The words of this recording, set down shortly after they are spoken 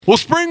Well,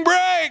 spring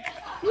break!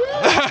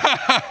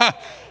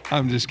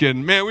 I'm just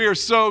kidding. Man, we are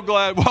so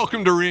glad.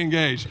 Welcome to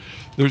Reengage.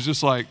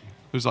 There's like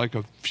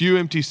a few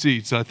empty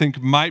seats. I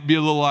think might be a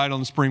little light on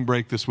the spring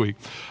break this week.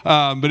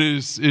 But it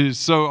is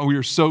so, we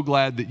are so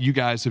glad that you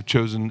guys have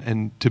chosen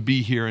and to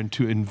be here and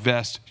to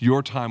invest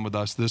your time with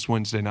us this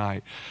Wednesday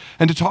night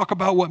and to talk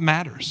about what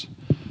matters.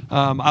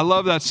 I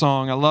love that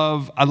song.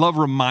 I love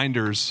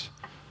reminders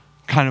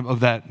kind of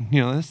that,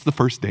 that's the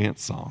first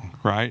dance song,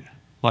 right?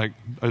 Like,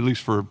 at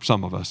least for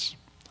some of us.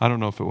 I don't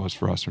know if it was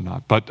for us or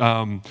not, but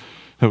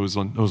it was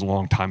a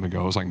long time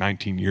ago. It was like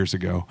 19 years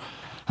ago,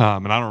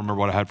 and I don't remember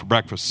what I had for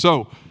breakfast.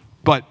 So,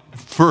 but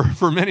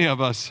for many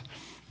of us,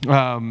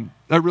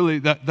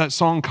 that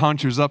song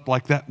conjures up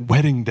like that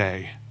wedding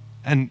day,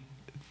 and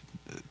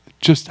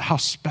just how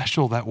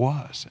special that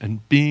was,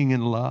 and being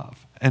in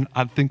love. And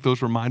I think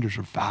those reminders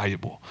are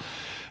valuable.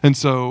 And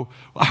so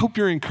I hope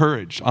you're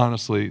encouraged,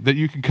 honestly, that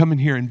you can come in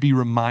here and be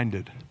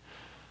reminded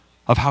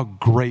of how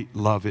great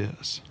love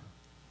is.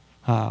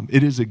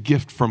 It is a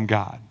gift from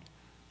God.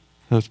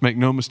 Let's make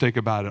no mistake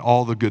about it.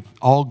 All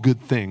good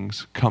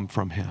things come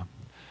from Him.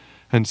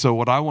 And so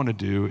what I want to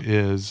do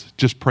is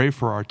just pray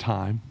for our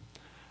time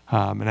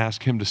and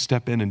ask Him to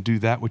step in and do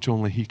that which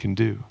only He can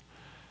do.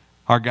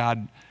 Our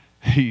God,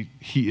 He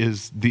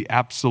is the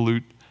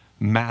absolute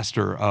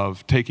master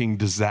of taking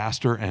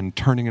disaster and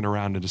turning it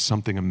around into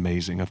something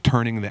amazing, of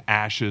turning the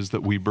ashes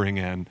that we bring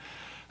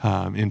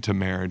into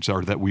marriage,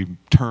 or that we've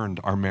turned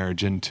our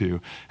marriage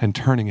into, and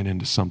turning it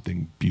into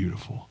something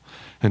beautiful.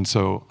 And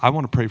so I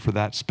want to pray for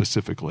that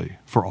specifically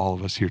for all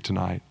of us here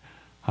tonight.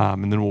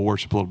 And then we'll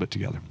worship a little bit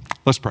together.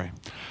 Let's pray.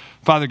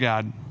 Father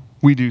God,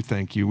 we do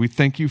thank you. We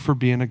thank you for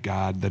being a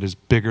God that is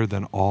bigger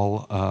than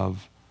all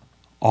of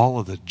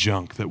the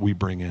junk that we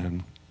bring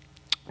in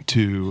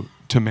to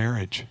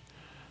marriage.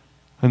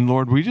 And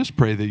Lord, we just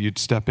pray that you'd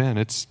step in.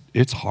 It's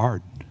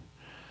hard.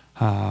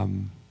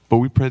 But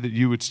we pray that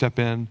you would step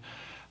in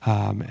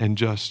and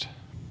just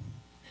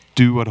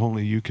do what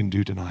only you can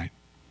do tonight.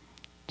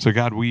 So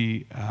God,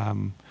 we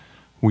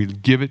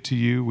give it to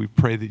you. We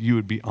pray that you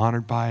would be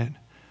honored by it,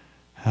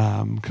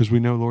 because we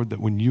know, Lord, that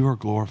when you are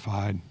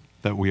glorified,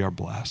 that we are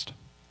blessed.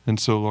 And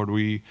so, Lord,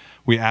 we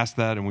ask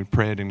that and we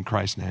pray it in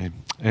Christ's name.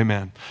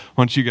 Amen.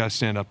 Why don't you guys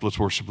stand up? Let's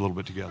worship a little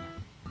bit together.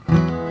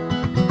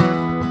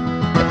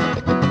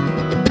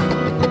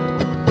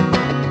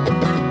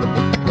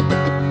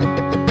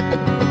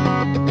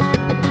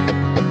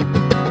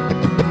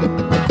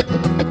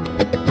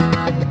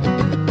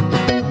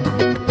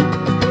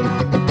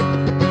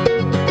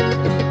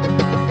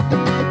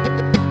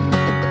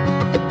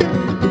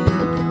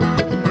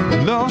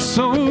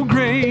 So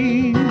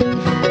great,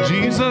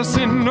 Jesus,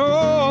 in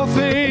all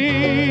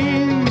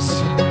things.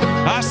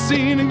 I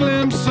seen a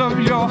glimpse of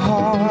your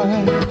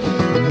heart,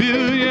 a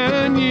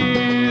billion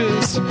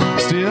years,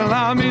 still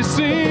I'll be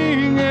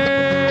singing.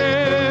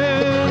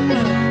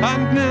 I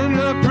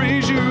never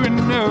praise you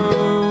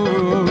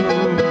enough.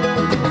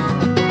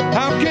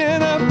 How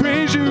can I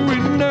praise you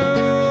enough?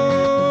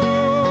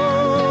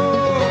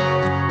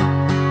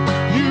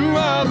 You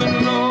are the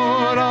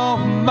Lord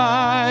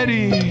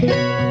Almighty,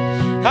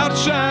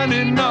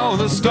 outshining all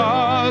the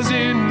stars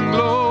in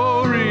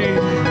glory.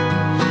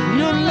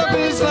 Your love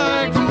is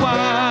like the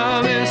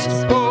wildest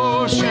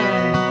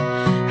ocean.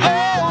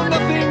 Oh,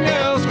 nothing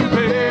else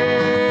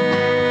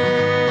compares.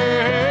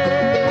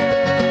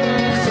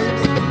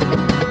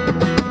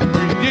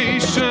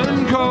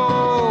 Creation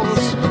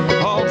calls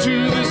all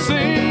to the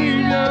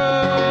Savior.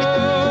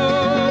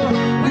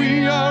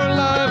 We are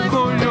alive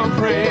for your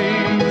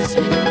praise.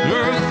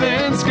 Earth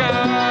and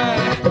sky,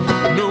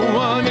 no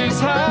one is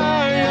higher.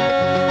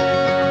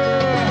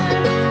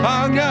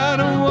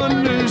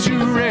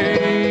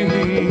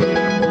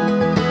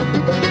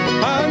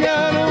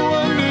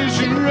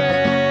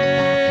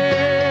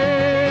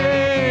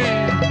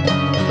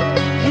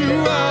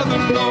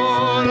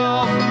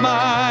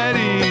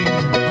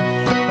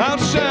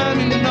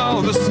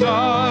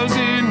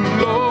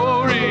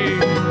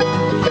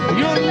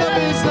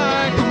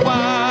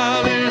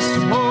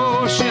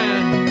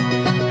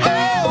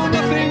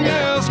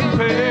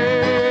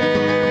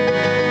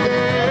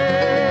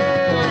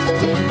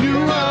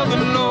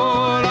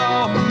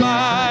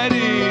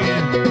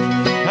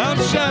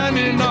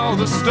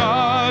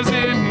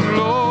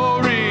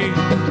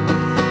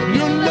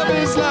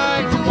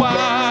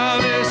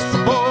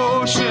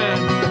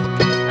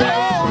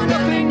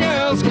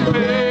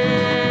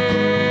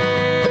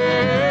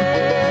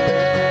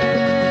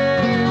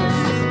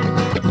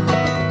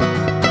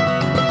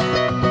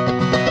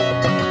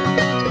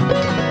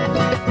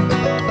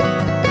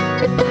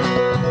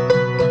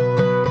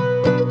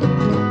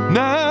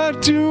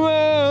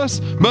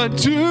 But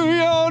to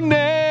your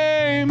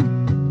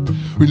name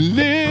we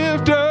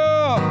lift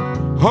up,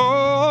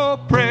 oh,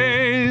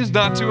 praise.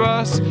 Not to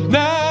us,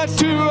 but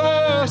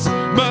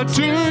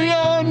to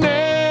your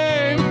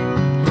name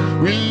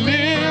we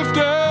lift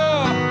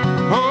up,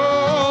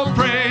 oh,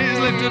 praise.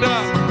 Lift it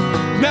up.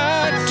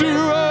 Not to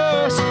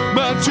us,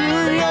 but to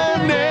your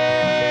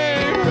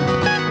name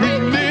we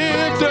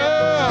lift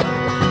up,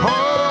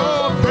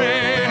 oh,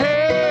 praise.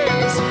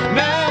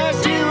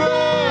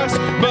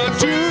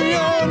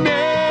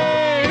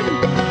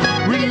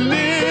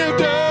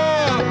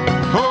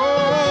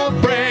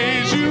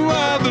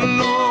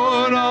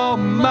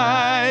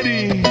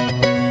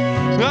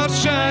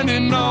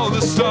 shining all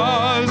the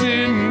stars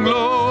in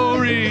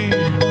glory.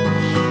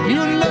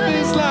 Your love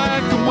is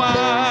like the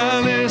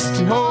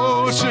wildest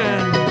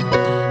ocean.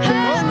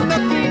 Oh,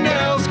 nothing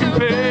else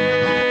compares.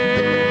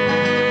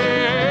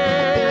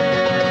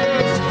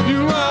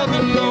 You are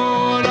the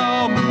Lord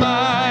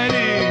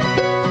Almighty.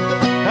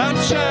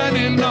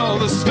 Outshining all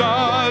the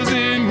stars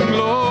in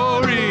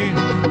glory.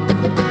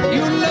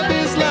 Your love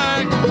is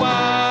like the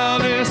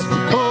wildest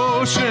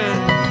ocean.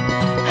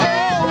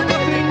 Oh,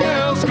 nothing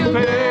else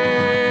compares.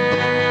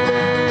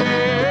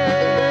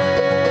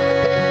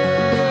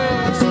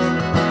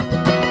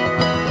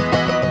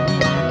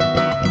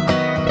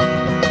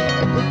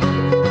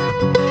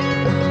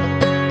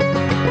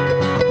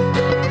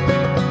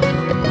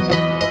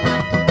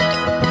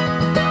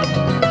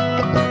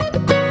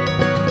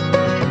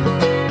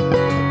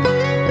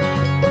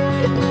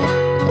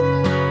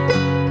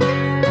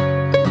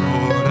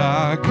 Lord,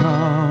 I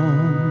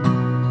come,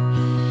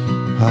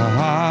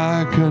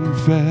 I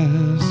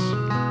confess,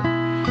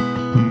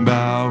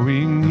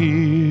 bowing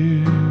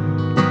here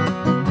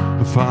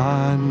to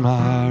find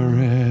my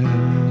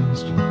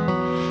rest.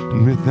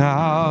 And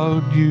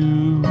without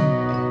you,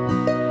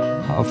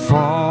 I'll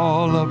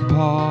fall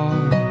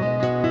apart.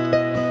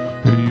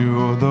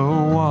 You're the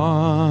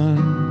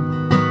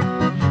one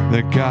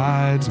that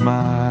guides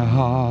my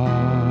heart.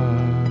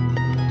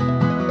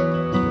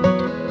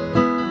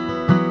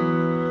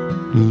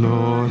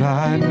 Lord,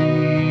 I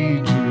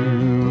need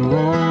you.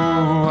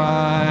 Oh,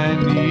 I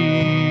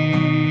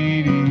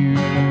need you.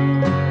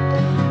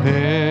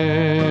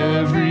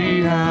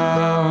 Every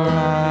hour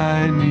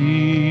I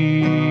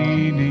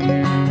need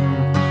you.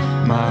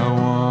 My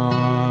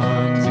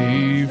one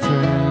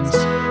defense,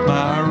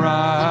 my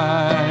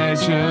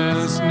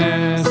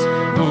righteousness.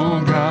 Oh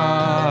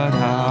God,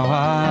 how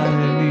I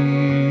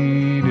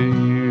need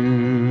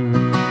you.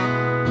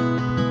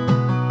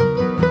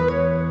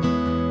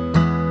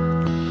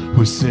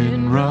 Where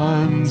sin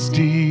runs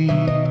deep,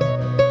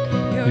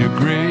 your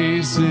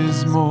grace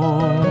is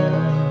more.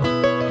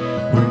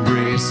 Where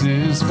grace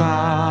is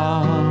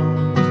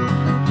found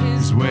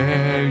is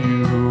where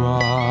you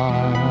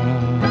are.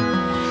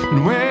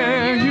 And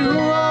where you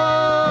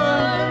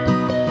are,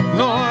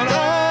 Lord,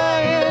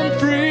 I am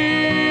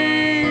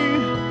free.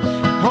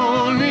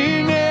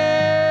 Holiness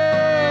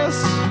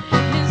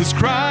is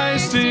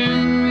Christ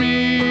in me.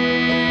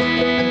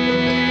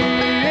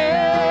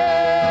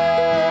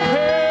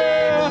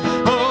 Yeah.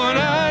 Lord,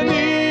 I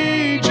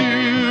need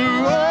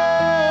you. Oh,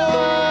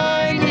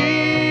 I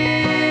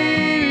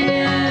need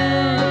you.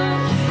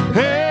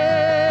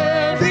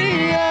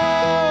 Every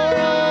hour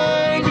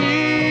I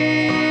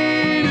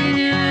need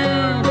you.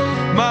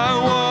 My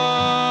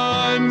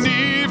one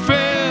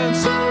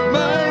defense,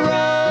 my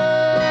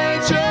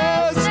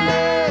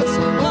righteousness.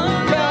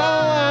 Oh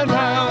God,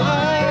 how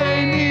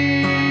I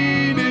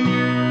need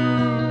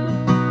you.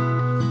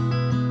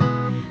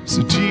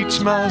 So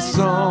teach my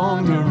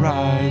song to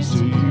rise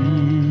to you.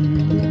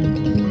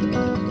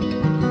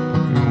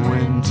 And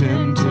when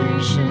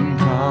temptation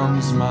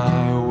comes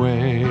my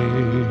way,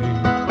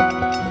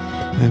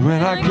 and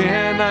when I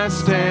cannot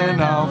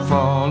stand, I'll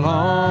fall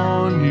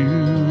on you.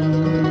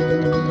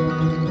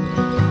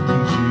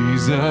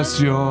 Jesus,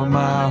 you're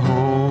my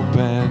hope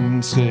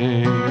and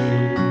stay.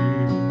 When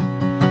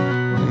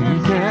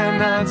I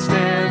cannot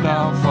stand,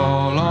 I'll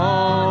fall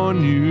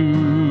on you.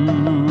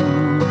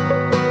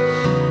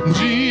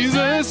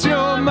 Jesus,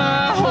 you're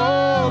my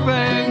hope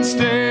and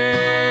stay.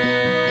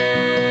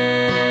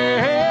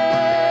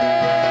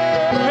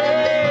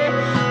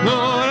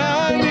 Lord,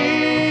 I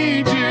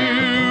need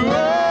you.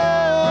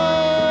 Oh,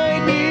 I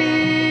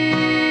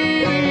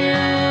need you.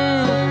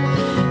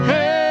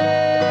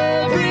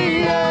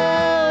 Every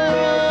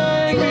hour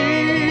I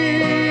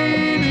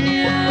need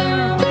you.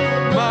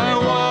 My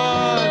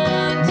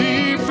one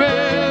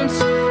defense,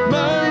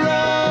 my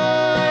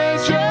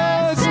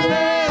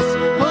righteousness.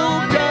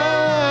 Oh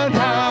God,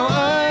 how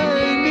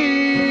I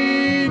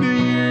need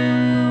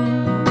you.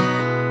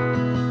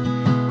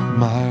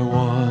 My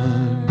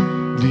one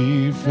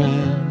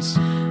defense,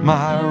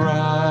 my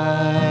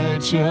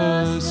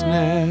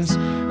righteousness.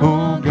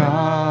 Oh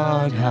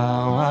God,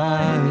 how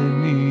I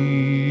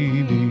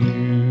need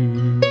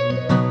you.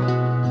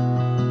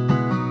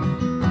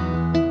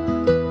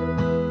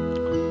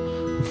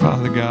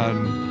 Father God,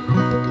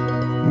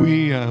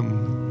 we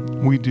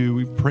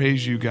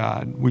praise you,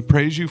 God. We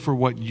praise you for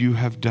what you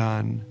have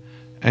done.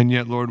 And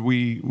yet, Lord,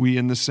 we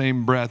in the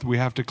same breath, we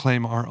have to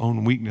claim our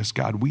own weakness,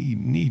 God. We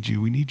need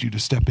you. We need you to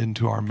step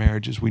into our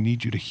marriages. We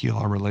need you to heal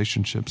our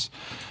relationships.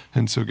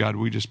 And so, God,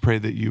 we just pray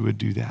that you would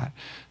do that,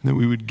 and that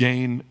we would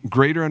gain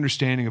greater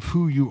understanding of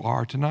who you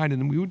are tonight,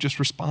 and then we would just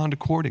respond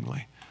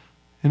accordingly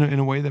in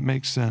a way that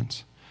makes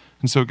sense.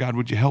 And so, God,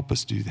 would you help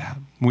us do that?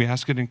 We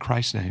ask it in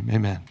Christ's name.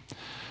 Amen.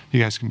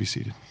 You guys can be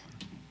seated.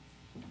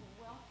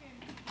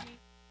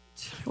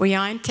 We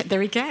on? There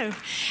we go.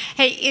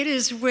 Hey, it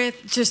is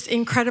with just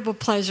incredible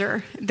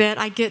pleasure that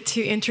I get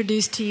to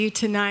introduce to you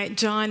tonight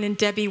John and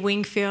Debbie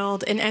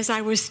Wingfield. And as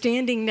I was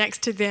standing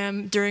next to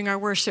them during our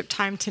worship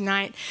time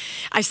tonight,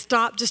 I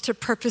stopped just to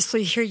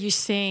purposely hear you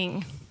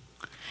sing.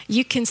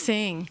 You can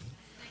sing.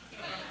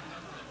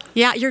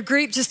 Yeah, your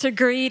group just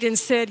agreed and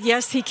said,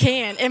 yes, he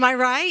can. Am I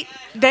right?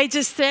 They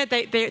just said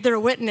they're a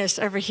witness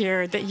over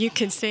here that you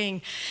can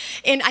sing.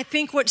 And I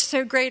think what's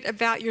so great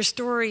about your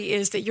story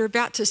is that you're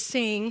about to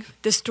sing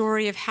the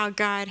story of how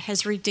God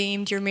has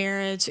redeemed your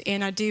marriage.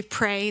 And I do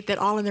pray that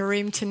all in the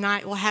room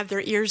tonight will have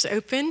their ears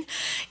open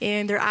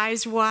and their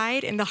eyes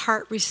wide and the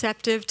heart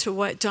receptive to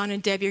what John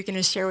and Debbie are going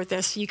to share with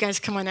us. So you guys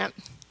come on up.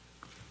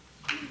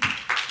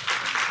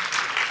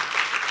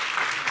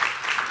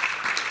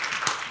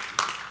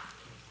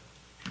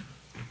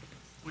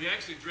 We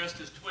actually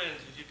dressed as twins,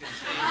 as you can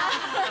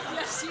see.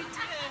 Yes, you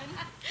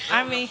did.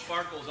 I mean,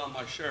 sparkles on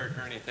my shirt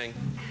or anything.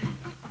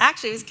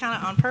 Actually, it was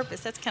kind of on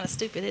purpose. That's kind of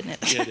stupid, isn't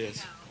it? Yeah, it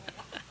is.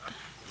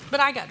 But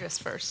I got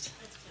dressed first.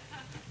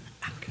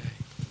 Okay.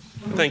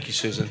 Thank you,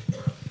 Susan.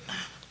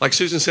 Like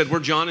Susan said,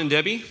 we're John and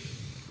Debbie.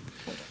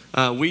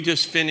 We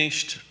just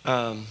finished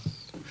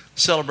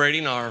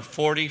celebrating our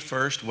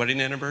 41st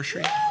wedding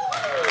anniversary.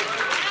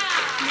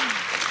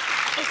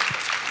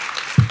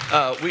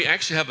 We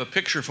actually have a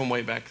picture from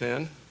way back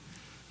then.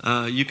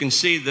 You can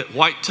see that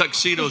white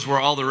tuxedos were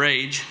all the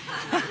rage.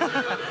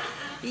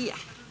 Yeah.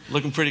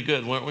 Looking pretty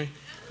good, weren't we?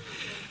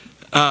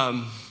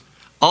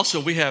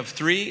 Also, we have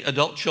 3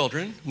 adult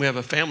children. We have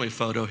a family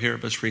photo here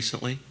of us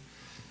recently.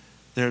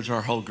 There's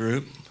our whole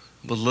group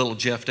with little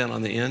Jeff down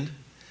on the end.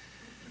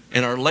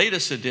 And our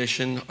latest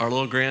addition, our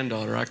little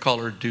granddaughter, I call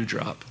her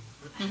Dewdrop.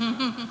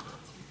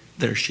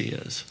 There she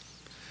is.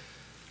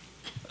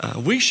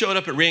 We showed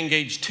up at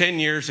Reengage 10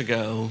 years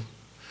ago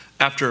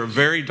after a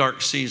very dark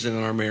season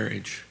in our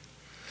marriage.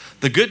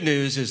 The good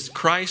news is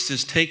Christ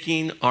is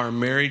taking our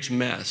marriage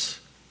mess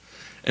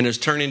and is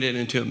turning it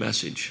into a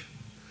message.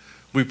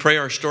 We pray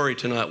our story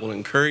tonight will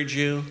encourage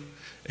you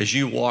as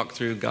you walk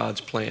through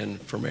God's plan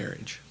for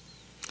marriage.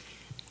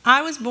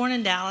 I was born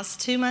in Dallas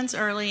 2 months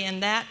early,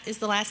 and that is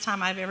the last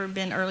time I've ever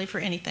been early for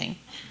anything.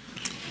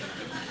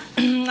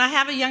 I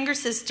have a younger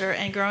sister,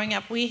 and growing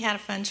up, we had a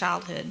fun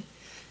childhood.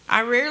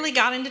 I rarely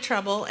got into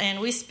trouble,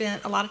 and we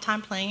spent a lot of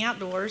time playing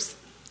outdoors.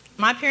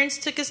 My parents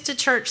took us to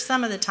church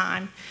some of the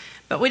time,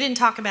 but we didn't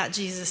talk about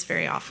Jesus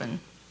very often.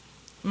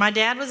 My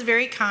dad was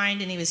very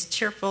kind, and he was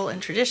cheerful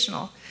and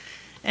traditional,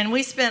 and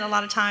we spent a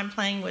lot of time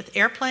playing with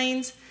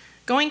airplanes,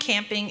 going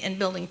camping, and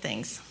building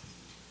things.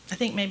 I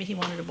think maybe he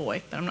wanted a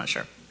boy, but I'm not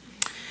sure.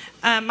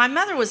 My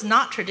mother was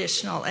not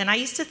traditional, and I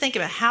used to think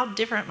about how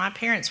different my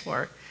parents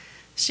were.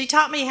 She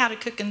taught me how to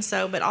cook and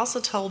sew, but also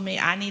told me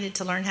I needed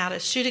to learn how to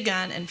shoot a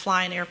gun and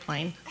fly an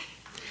airplane.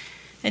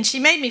 And she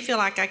made me feel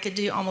like I could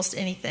do almost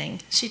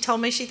anything. She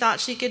told me she thought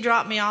she could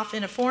drop me off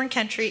in a foreign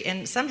country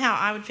and somehow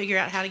I would figure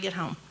out how to get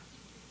home.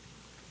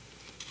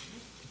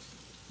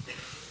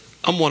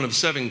 I'm one of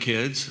 7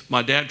 kids.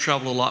 My dad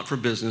traveled a lot for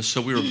business, so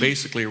we were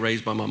basically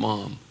raised by my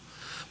mom.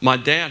 My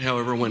dad,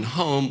 however, when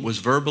home, was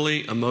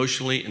verbally,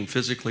 emotionally, and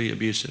physically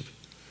abusive.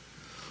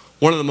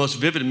 One of the most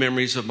vivid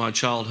memories of my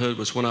childhood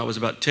was when I was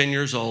about 10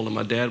 years old and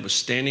my dad was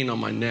standing on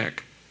my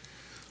neck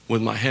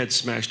with my head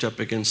smashed up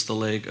against the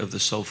leg of the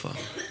sofa.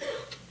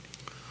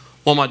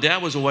 While my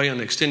dad was away on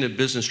extended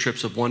business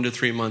trips of 1 to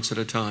 3 months at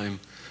a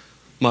time,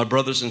 my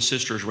brothers and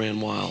sisters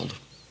ran wild.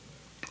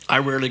 I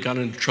rarely got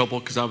into trouble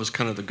because I was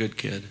kind of the good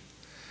kid.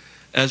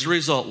 As a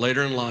result,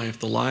 later in life,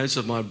 the lives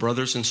of my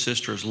brothers and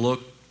sisters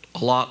looked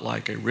a lot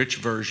like a rich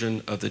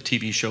version of the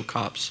TV show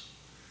Cops.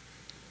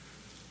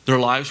 Their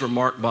lives were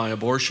marked by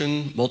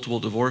abortion, multiple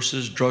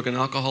divorces, drug and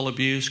alcohol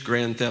abuse,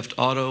 grand theft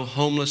auto,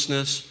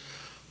 homelessness,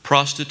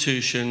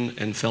 prostitution,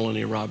 and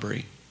felony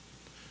robbery.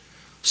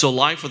 So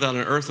life without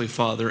an earthly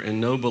father and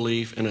no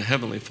belief in a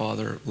heavenly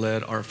father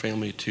led our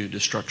family to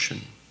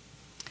destruction.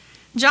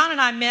 John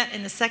and I met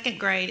in the 2nd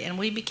grade, and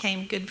we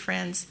became good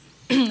friends,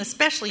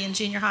 especially in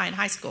junior high and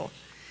high school.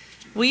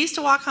 We used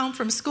to walk home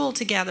from school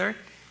together,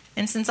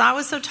 and since I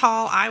was so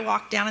tall, I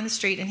walked down in the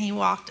street and he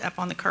walked up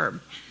on the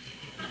curb.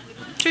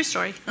 True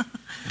story.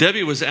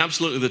 Debbie was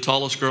absolutely the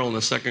tallest girl in the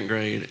 2nd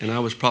grade, and I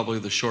was probably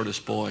the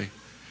shortest boy.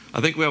 I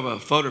think we have a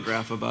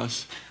photograph of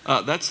us.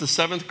 That's the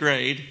 7th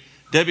grade.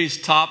 Debbie's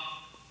top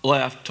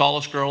left,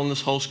 tallest girl in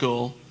this whole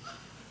school.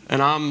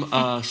 And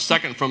I'm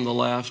second from the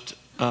left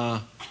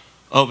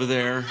over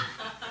there,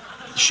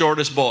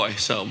 shortest boy.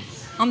 So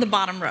On the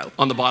bottom row.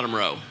 On the bottom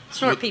row.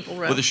 Short people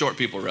row. With the short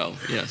people row,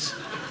 yes.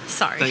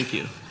 Sorry. Thank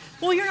you.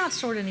 Well, you're not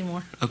short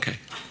anymore. Okay.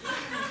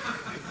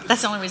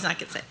 That's the only reason I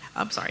could say it.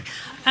 I'm sorry.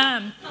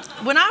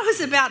 When I was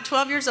about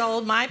 12 years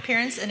old, my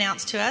parents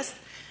announced to us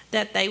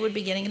that they would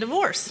be getting a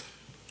divorce.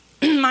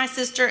 My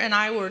sister and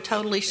I were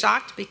totally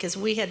shocked because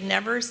we had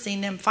never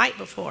seen them fight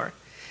before.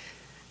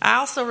 I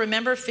also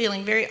remember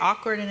feeling very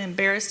awkward and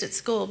embarrassed at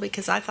school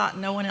because I thought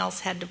no one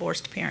else had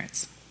divorced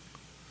parents.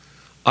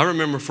 I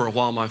remember for a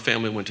while my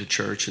family went to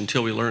church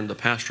until we learned the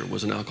pastor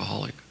was an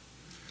alcoholic.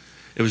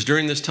 It was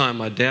during this time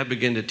my dad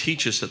began to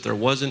teach us that there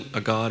wasn't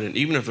a God, and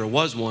even if there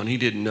was one, he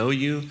didn't know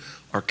you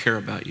or care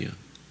about you.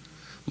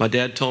 My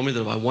dad told me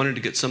that if I wanted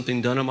to get something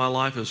done in my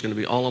life, it was going to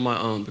be all on my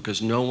own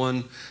because no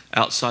one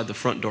outside the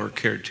front door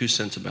cared 2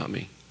 cents about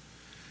me.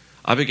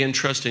 I began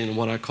trusting in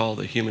what I call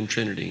the human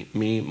trinity,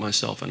 me,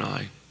 myself, and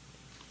I.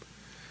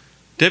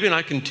 Debbie and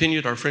I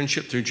continued our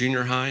friendship through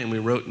junior high, and we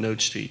wrote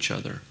notes to each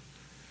other.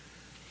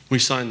 We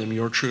signed them,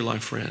 "Your true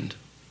life friend."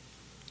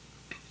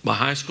 By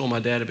high school,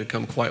 my dad had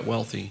become quite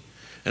wealthy,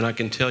 and I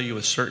can tell you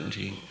with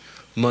certainty,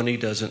 money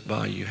doesn't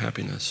buy you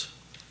happiness,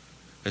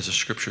 as the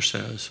scripture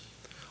says.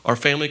 Our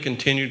family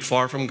continued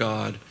far from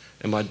God,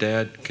 and my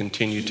dad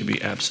continued to be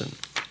absent.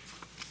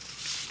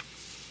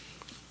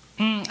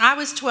 I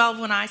was 12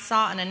 when I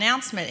saw an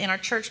announcement in our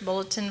church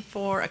bulletin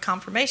for a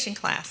confirmation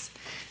class.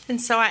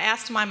 And so I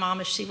asked my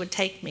mom if she would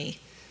take me.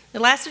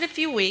 It lasted a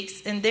few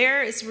weeks, and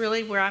there is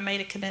really where I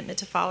made a commitment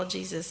to follow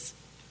Jesus.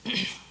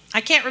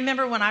 I can't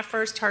remember when I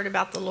first heard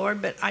about the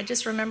Lord, but I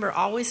just remember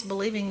always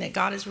believing that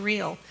God is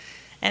real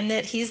and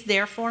that He's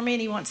there for me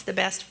and He wants the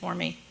best for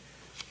me.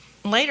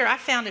 Later, I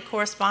found a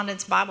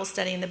correspondence Bible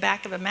study in the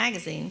back of a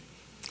magazine.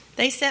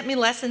 They sent me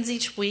lessons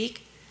each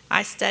week.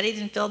 I studied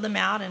and filled them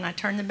out, and I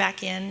turned them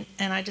back in,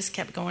 and I just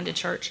kept going to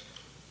church.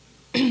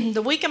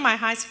 The week of my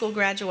high school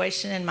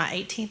graduation and my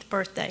 18th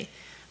birthday,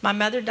 my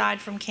mother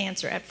died from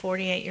cancer at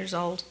 48 years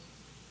old.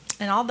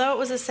 And although it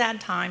was a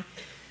sad time,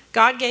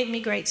 God gave me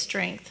great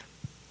strength.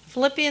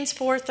 Philippians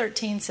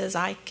 4:13 says,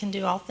 "I can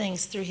do all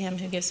things through Him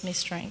who gives me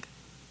strength."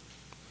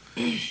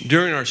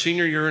 During our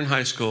senior year in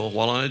high school,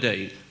 while on a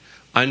date,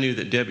 I knew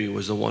that Debbie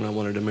was the one I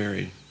wanted to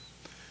marry.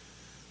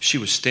 She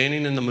was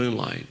standing in the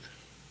moonlight,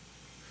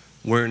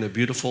 wearing a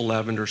beautiful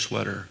lavender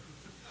sweater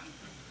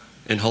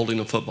and holding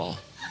a football.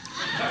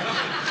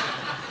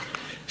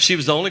 She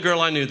was the only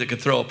girl I knew that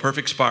could throw a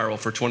perfect spiral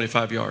for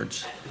 25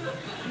 yards.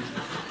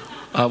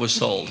 I was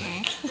sold.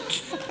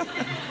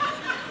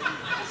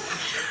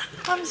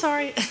 I'm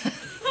sorry.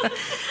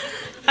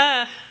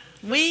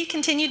 We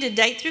continued to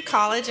date through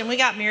college, and we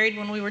got married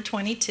when we were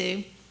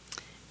 22.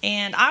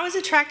 And I was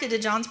attracted to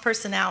John's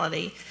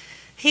personality.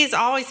 He's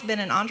always been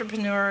an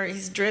entrepreneur.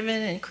 He's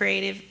driven and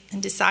creative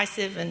and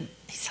decisive, and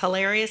he's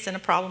hilarious and a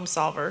problem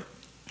solver.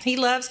 He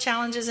loves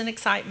challenges and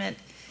excitement,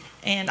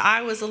 and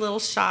I was a little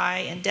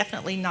shy and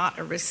definitely not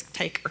a risk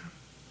taker.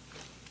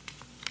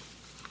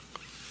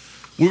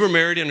 We were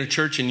married in a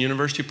church in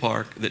University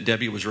Park that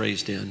Debbie was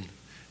raised in,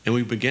 and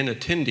we began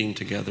attending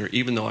together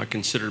even though I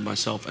considered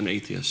myself an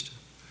atheist.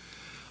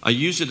 I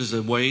used it as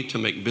a way to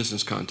make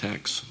business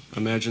contacts.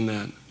 Imagine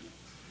that.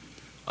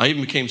 I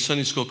even became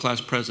Sunday school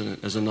class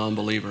president as a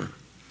non-believer.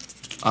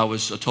 I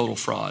was a total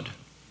fraud.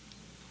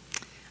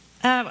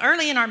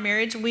 Early in our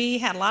marriage, we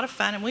had a lot of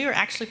fun, and we were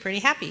actually pretty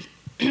happy.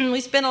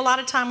 We spent a lot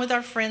of time with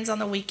our friends on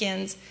the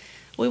weekends.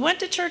 We went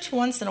to church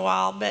once in a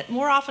while, but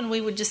more often we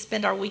would just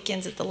spend our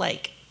weekends at the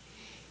lake.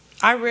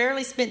 I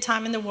rarely spent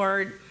time in the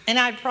Word, and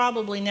I'd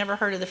probably never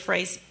heard of the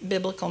phrase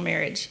biblical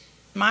marriage.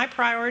 My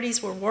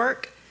priorities were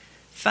work,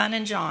 fun,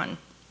 and John.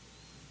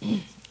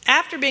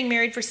 After being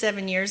married for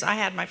 7 years, I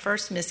had my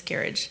first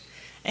miscarriage,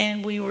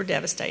 and we were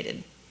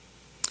devastated.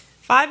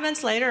 5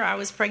 months later, I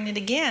was pregnant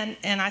again,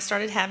 and I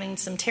started having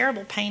some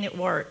terrible pain at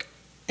work.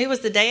 It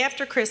was the day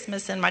after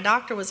Christmas, and my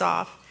doctor was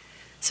off,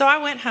 so I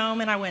went home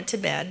and I went to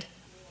bed.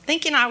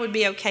 Thinking I would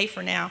be okay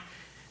for now,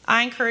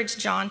 I encouraged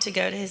John to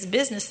go to his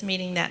business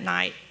meeting that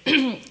night,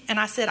 and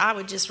I said I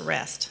would just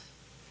rest.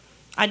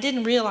 I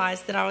didn't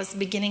realize that I was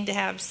beginning to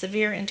have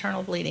severe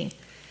internal bleeding.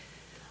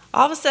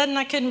 All of a sudden,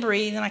 I couldn't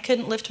breathe, and I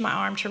couldn't lift my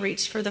arm to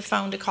reach for the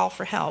phone to call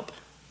for help.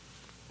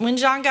 When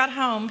John got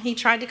home, he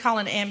tried to call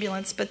an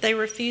ambulance, but they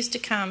refused to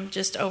come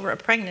just over a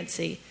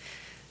pregnancy.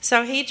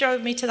 So he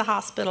drove me to the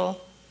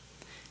hospital,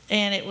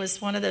 and it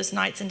was one of those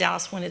nights in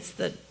Dallas when it's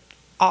the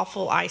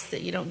awful ice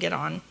that you don't get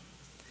on.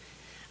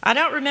 I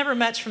don't remember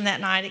much from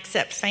that night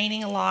except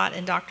fainting a lot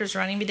and doctors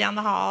running me down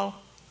the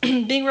hall,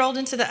 being rolled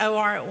into the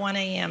OR at 1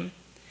 a.m.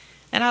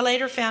 And I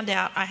later found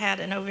out I had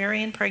an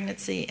ovarian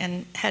pregnancy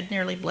and had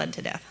nearly bled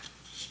to death.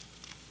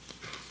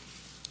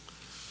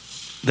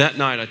 That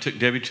night, I took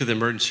Debbie to the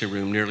emergency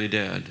room, nearly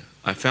dead.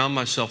 I found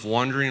myself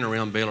wandering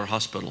around Baylor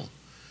Hospital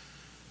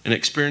and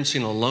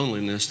experiencing a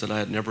loneliness that I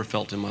had never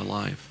felt in my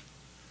life.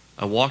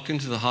 I walked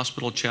into the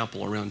hospital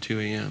chapel around 2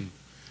 a.m.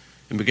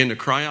 and began to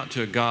cry out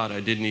to a God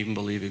I didn't even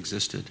believe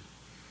existed.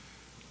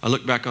 I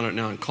look back on it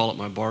now and call it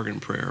my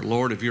bargain prayer.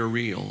 Lord, if you're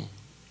real,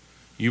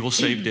 you will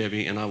save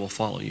Debbie and I will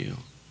follow you.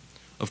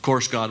 Of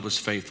course, God was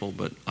faithful,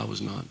 but I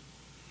was not.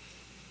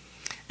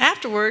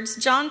 Afterwards,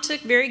 John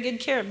took very good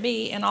care of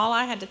me, and all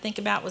I had to think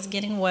about was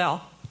getting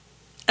well.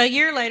 A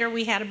year later,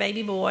 we had a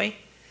baby boy.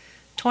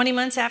 20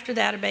 months after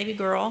that, a baby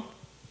girl.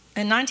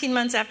 And 19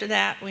 months after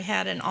that, we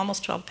had an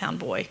almost 12-pound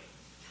boy.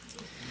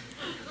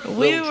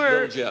 We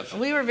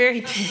were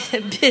very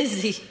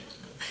busy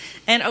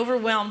and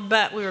overwhelmed,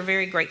 but we were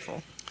very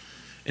grateful.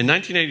 In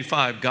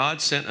 1985, God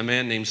sent a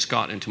man named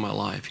Scott into my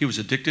life. He was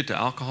addicted to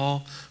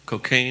alcohol,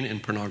 cocaine,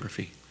 and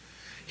pornography.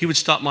 He would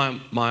stop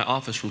my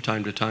office from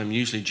time to time,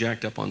 usually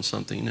jacked up on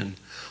something. And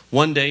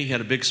one day he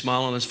had a big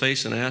smile on his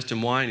face, and I asked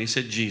him why, and he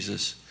said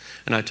Jesus.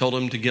 And I told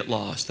him to get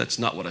lost. That's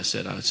not what I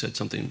said. I said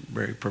something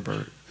very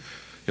pervert.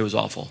 It was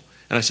awful.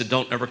 And I said,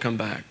 don't ever come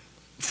back.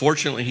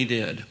 Fortunately, he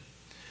did.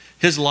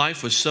 His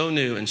life was so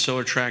new and so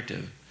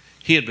attractive.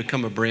 He had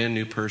become a brand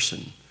new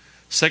person.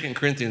 2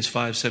 Corinthians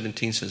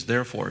 5:17 says,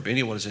 therefore, if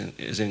anyone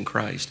is in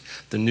Christ,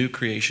 the new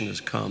creation has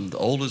come. The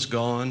old is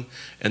gone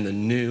and the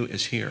new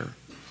is here.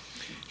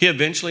 He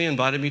eventually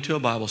invited me to a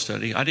Bible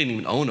study. I didn't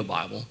even own a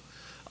Bible.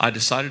 I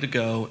decided to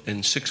go,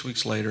 and 6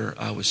 weeks later,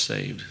 I was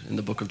saved in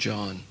the book of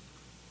John.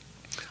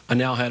 I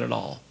now had it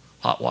all.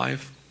 Hot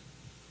wife,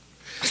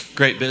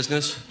 great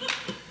business,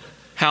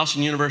 house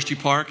in University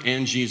Park,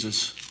 and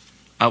Jesus.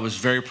 I was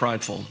very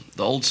prideful.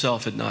 The old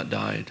self had not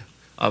died.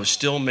 I was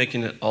still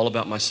making it all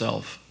about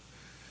myself.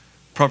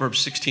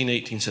 Proverbs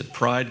 16:18 said,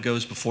 pride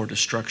goes before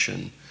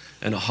destruction,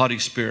 and a haughty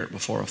spirit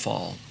before a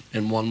fall.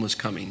 And one was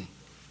coming.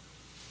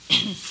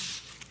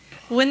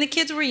 When the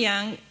kids were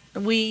young,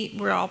 we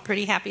were all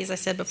pretty happy, as I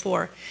said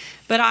before,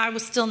 but I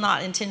was still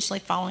not intentionally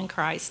following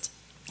Christ.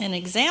 An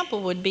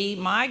example would be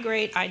my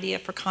great idea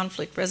for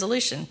conflict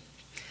resolution.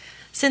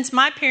 Since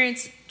my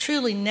parents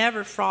truly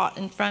never fought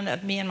in front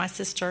of me and my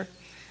sister,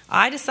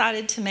 I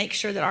decided to make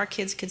sure that our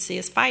kids could see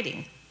us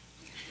fighting.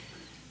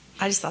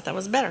 I just thought that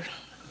was better.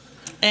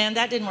 And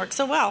that didn't work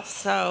so well.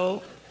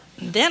 So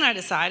then I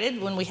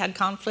decided when we had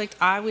conflict,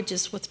 I would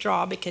just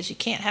withdraw, because you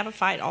can't have a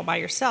fight all by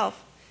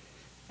yourself,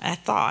 I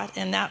thought,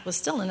 and that was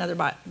still another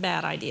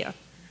bad idea.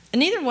 And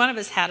neither one of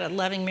us had a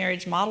loving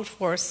marriage modeled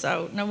for us,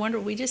 so no wonder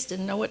we just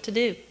didn't know what to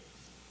do.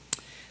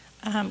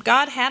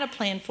 God had a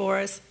plan for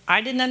us.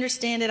 I didn't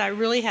understand it. I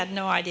really had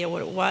no idea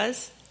what it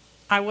was.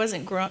 I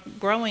wasn't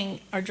growing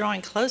or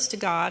drawing close to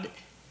God.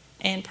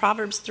 And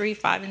Proverbs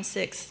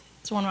 3:5-6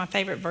 is one of my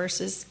favorite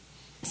verses.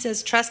 It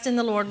says, trust in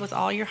the Lord with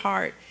all your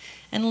heart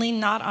and lean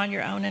not on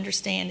your own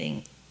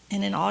understanding.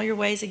 And in all your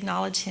ways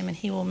acknowledge him, and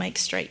he will make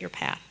straight your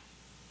path.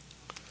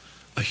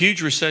 A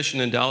huge recession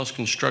in Dallas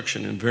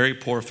construction and very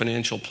poor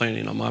financial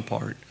planning on my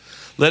part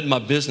led my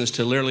business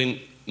to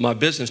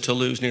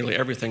lose nearly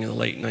everything in the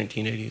late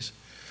 1980s.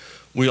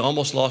 We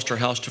almost lost our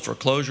house to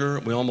foreclosure.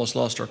 We almost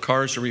lost our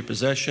cars to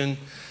repossession.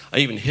 I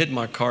even hid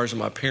my cars in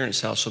my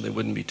parents' house so they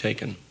wouldn't be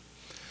taken.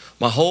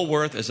 My whole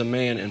worth as a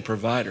man and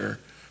provider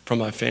for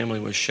my family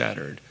was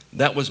shattered.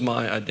 That was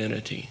my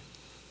identity,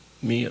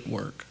 me at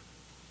work.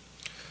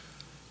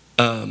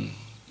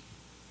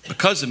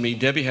 Because of me,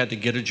 Debbie had to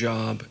get a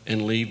job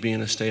and leave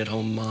being a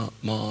stay-at-home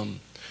mom.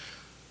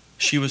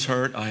 She was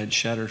hurt. I had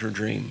shattered her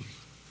dream.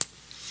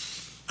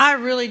 I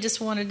really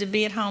just wanted to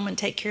be at home and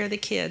take care of the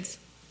kids.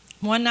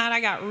 One night I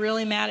got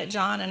really mad at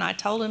John, and I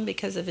told him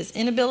because of his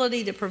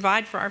inability to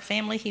provide for our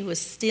family, he was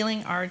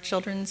stealing our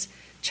children's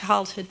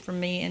childhood from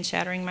me and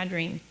shattering my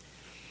dream.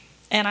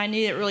 And I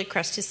knew it really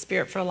crushed his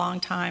spirit for a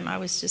long time. I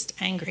was just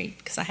angry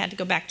because I had to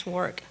go back to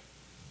work.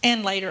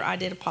 And later I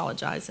did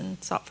apologize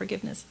and sought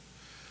forgiveness.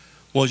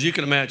 Well, as you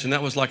can imagine,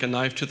 that was like a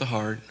knife to the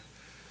heart.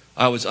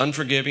 I was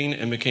unforgiving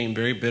and became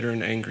very bitter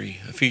and angry.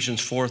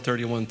 Ephesians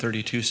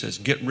 4:31-32 says,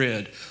 get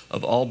rid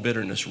of all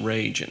bitterness,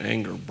 rage, and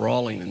anger,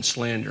 brawling and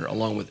slander,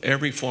 along with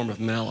every form of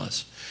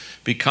malice.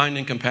 Be kind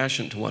and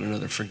compassionate to one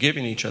another,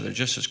 forgiving each other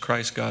just as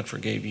Christ God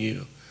forgave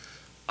you.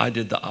 I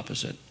did the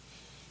opposite.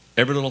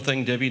 Every little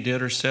thing Debbie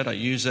did or said, I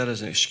used that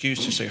as an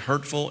excuse to say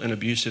hurtful and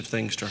abusive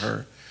things to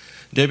her.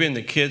 Debbie and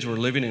the kids were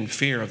living in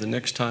fear of the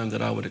next time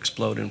that I would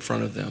explode in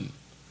front of them.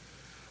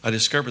 I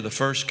discovered the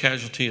first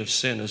casualty of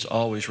sin is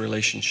always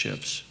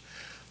relationships.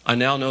 I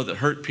now know that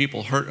hurt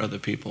people hurt other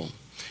people.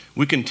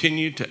 We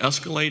continued to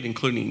escalate,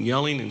 including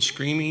yelling and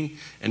screaming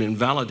and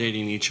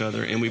invalidating each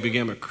other, and we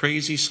began a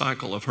crazy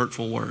cycle of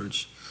hurtful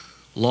words.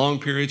 Long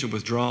periods of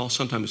withdrawal,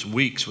 sometimes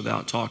weeks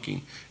without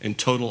talking, and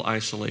total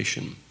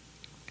isolation.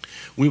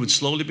 We would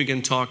slowly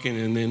begin talking,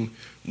 and then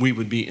we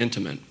would be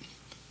intimate.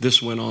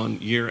 This went on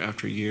year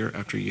after year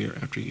after year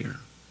after year.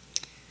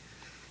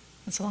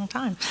 That's a long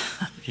time.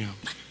 Yeah.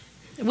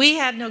 We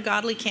had no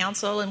godly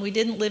counsel, and we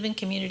didn't live in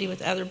community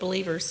with other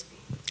believers.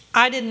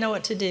 I didn't know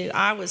what to do.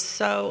 I was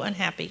so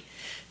unhappy.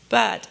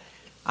 But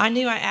I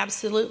knew I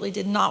absolutely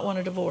did not want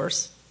a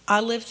divorce. I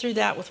lived through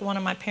that with one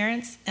of my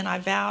parents, and I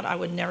vowed I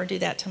would never do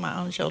that to my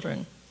own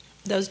children.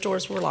 Those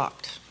doors were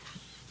locked.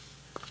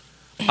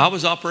 I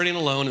was operating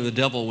alone, and the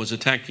devil was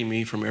attacking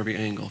me from every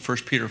angle. 1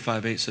 Peter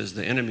 5:8 says,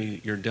 the enemy,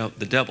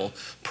 the devil,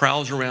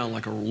 prowls around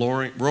like a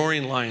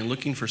roaring lion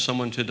looking for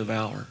someone to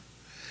devour.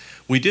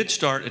 We did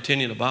start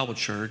attending a Bible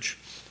church,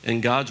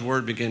 and God's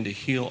word began to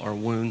heal our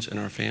wounds in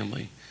our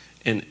family.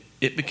 And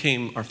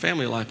our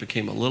family life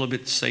became a little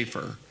bit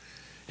safer,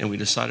 and we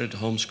decided to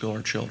homeschool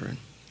our children.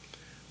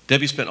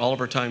 Debbie spent all of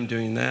her time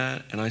doing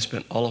that, and I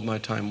spent all of my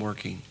time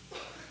working.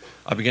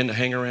 I began to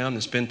hang around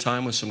and spend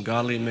time with some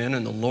godly men,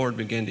 and the Lord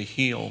began to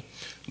heal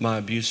my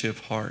abusive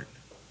heart.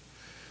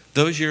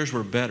 Those years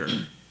were better,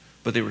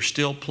 but they were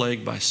still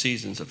plagued by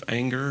seasons of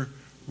anger,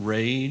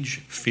 rage,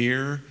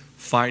 fear,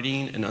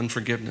 fighting, and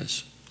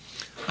unforgiveness.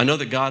 I know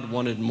that God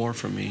wanted more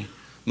from me.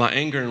 My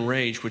anger and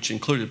rage, which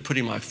included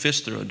putting my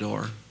fist through a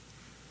door,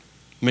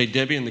 made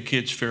Debbie and the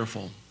kids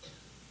fearful.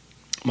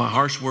 My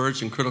harsh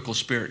words and critical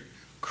spirit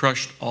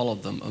crushed all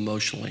of them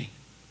emotionally.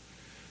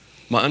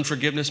 My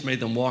unforgiveness made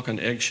them walk on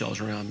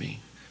eggshells around me.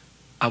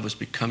 I was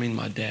becoming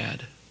my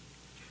dad.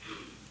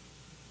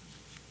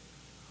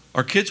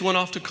 Our kids went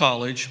off to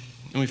college,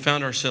 and we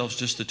found ourselves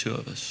just the two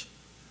of us.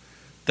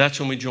 That's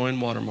when we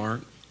joined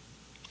Watermark.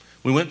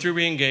 We went through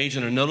Reengage,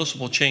 and a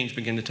noticeable change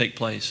began to take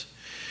place.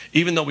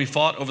 Even though we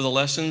fought over the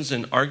lessons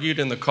and argued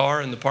in the car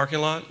in the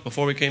parking lot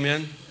before we came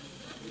in,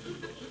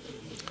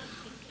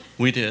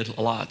 we did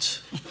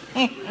lots.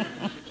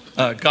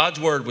 God's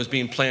word was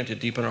being planted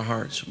deep in our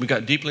hearts. We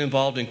got deeply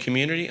involved in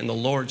community, and the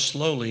Lord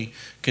slowly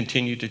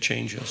continued to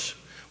change us.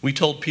 We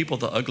told people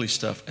the ugly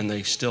stuff, and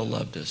they still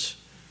loved us.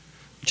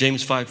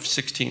 James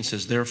 5:16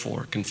 says,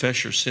 therefore,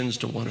 confess your sins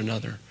to one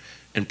another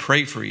and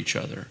pray for each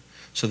other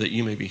so that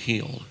you may be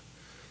healed.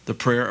 The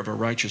prayer of a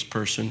righteous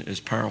person is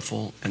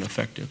powerful and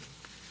effective.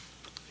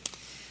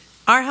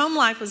 Our home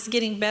life was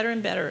getting better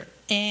and better,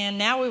 and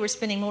now we were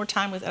spending more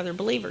time with other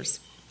believers.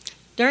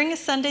 During a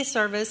Sunday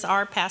service,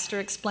 our pastor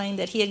explained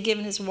that he had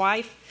given his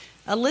wife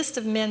a list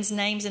of men's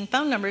names and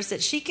phone numbers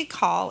that she could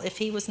call if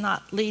he was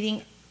not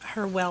leading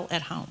her well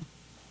at home.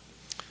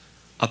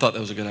 I thought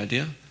that was a good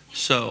idea.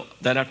 So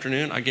that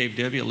afternoon, I gave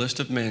Debbie a list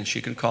of men she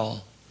could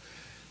call.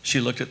 She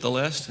looked at the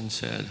list and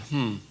said,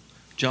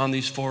 John,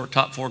 these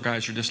top four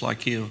guys are just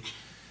like you.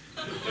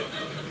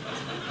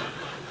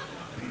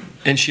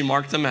 And she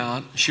marked them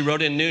out. She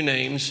wrote in new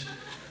names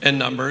and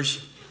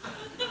numbers.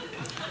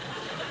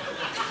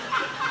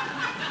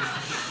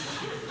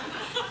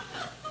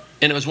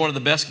 And it was one of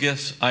the best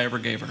gifts I ever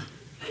gave her.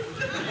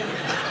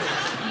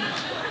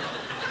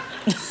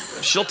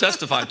 She'll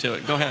testify to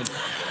it. Go ahead.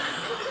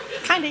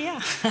 Kind of,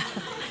 yeah.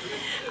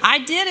 I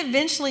did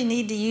eventually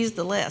need to use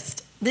the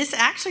list. This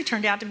actually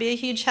turned out to be a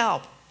huge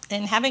help.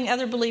 And having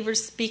other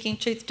believers speaking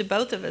truth to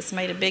both of us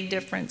made a big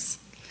difference.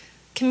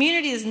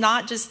 Community is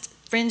not just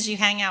friends you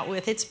hang out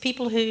with. It's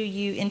people who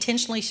you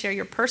intentionally share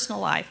your personal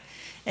life,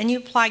 and you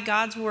apply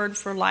God's word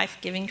for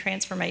life-giving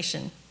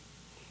transformation.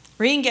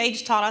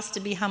 Reengage taught us to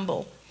be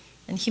humble.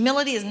 And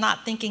humility is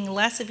not thinking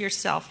less of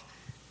yourself,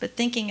 but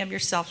thinking of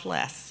yourself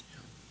less.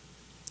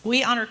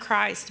 We honor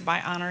Christ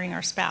by honoring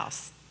our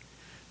spouse.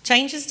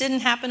 Changes didn't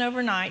happen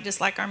overnight, just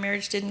like our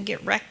marriage didn't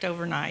get wrecked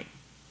overnight.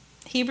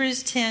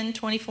 Hebrews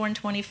 10:24 and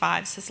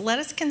 25 says, let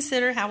us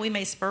consider how we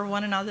may spur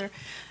one another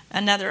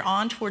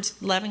on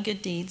towards love and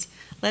good deeds.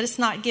 Let us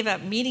not give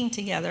up meeting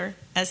together,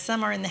 as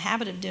some are in the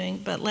habit of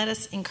doing, but let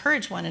us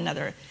encourage one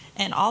another,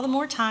 and all the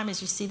more time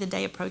as you see the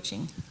day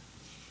approaching.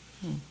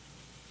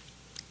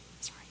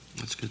 Sorry.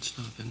 That's good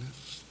stuff, isn't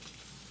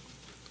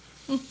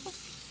it?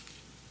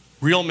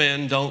 Real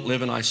men don't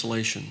live in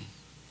isolation.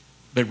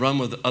 They run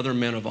with other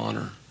men of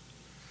honor.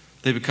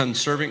 They become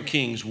servant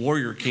kings,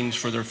 warrior kings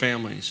for their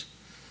families.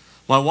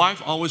 My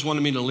wife always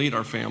wanted me to lead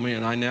our family,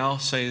 and I now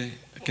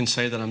can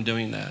say that I'm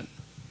doing that.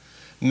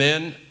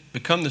 Men,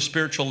 become the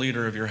spiritual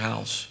leader of your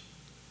house.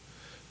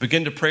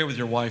 Begin to pray with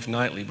your wife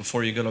nightly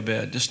before you go to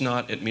bed, just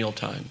not at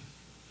mealtime.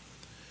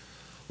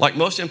 Like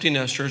most empty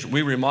nesters,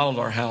 we remodeled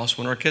our house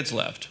when our kids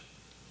left.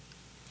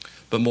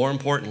 But more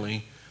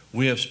importantly,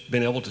 we have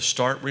been able to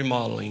start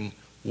remodeling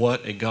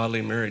what a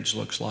godly marriage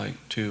looks like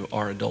to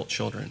our adult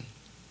children.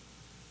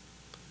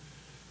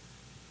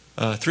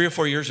 3 or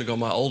 4 years ago,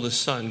 my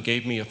oldest son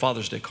gave me a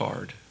Father's Day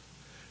card,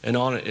 and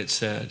on it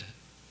said,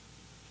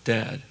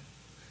 Dad,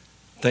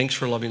 thanks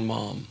for loving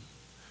Mom.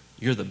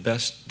 You're the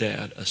best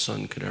dad a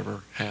son could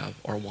ever have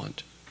or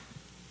want.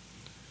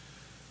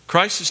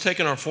 Christ has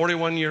taken our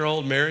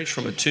 41-year-old marriage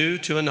from a 2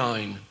 to a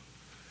 9.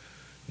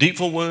 Deep,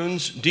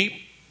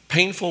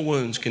 painful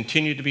wounds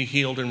continue to be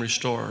healed and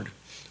restored.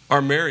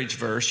 Our marriage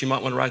verse, you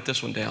might want to write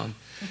this one down.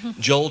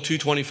 Joel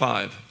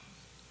 2:25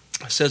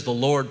 says, the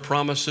Lord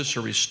promises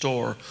to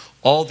restore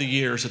all the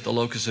years that the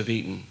locusts have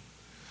eaten.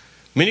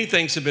 Many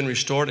things have been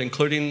restored,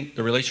 including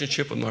the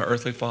relationship with my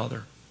earthly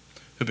father,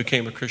 who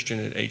became a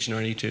Christian at age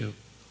 92.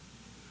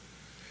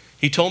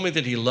 He told me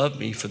that he loved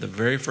me for the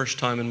very first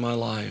time in my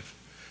life,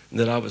 and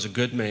that I was a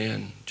good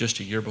man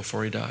just a year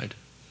before he died.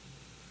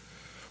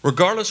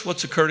 Regardless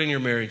what's occurred in your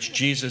marriage,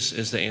 Jesus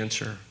is the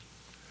answer.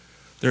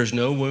 There's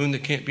no wound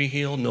that can't be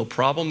healed, no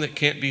problem that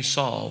can't be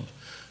solved.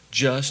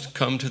 Just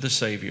come to the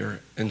Savior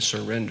and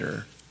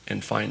surrender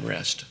and find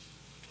rest.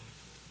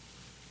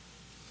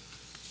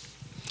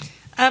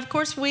 Of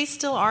course, we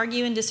still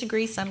argue and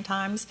disagree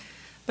sometimes,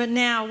 but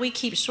now we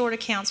keep short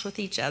accounts with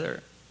each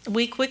other.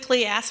 We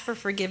quickly ask for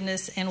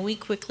forgiveness, and we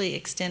quickly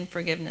extend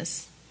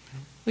forgiveness,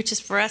 which is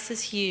for us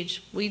is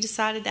huge. We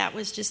decided that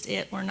was just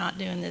it. We're not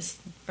doing this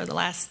for the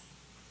last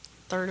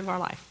third of our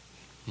life.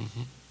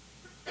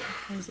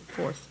 What is it,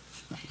 fourth?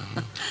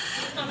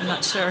 I'm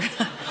not sure.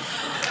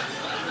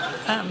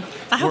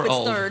 I hope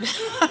it's third.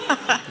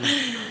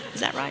 Is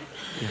that right?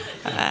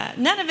 Yeah.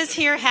 None of us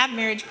here have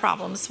marriage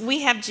problems.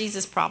 We have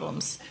Jesus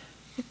problems.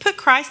 Put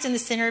Christ in the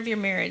center of your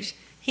marriage.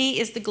 He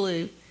is the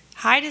glue.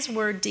 Hide his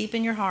word deep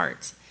in your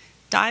hearts.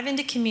 Dive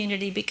into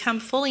community. Become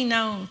fully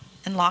known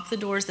and lock the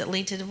doors that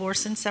lead to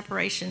divorce and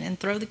separation and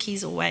throw the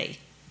keys away.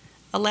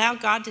 Allow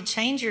God to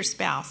change your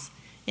spouse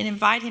and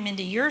invite him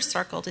into your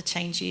circle to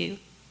change you.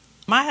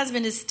 My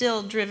husband is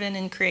still driven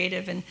and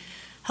creative and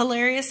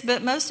hilarious,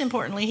 but most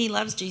importantly, he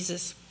loves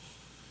Jesus.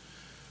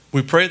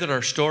 We pray that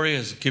our story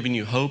has given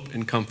you hope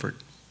and comfort.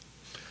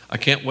 I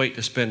can't wait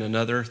to spend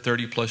another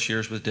 30 plus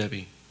years with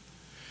Debbie.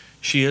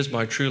 She is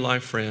my true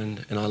life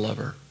friend, and I love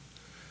her.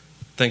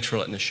 Thanks for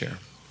letting us share.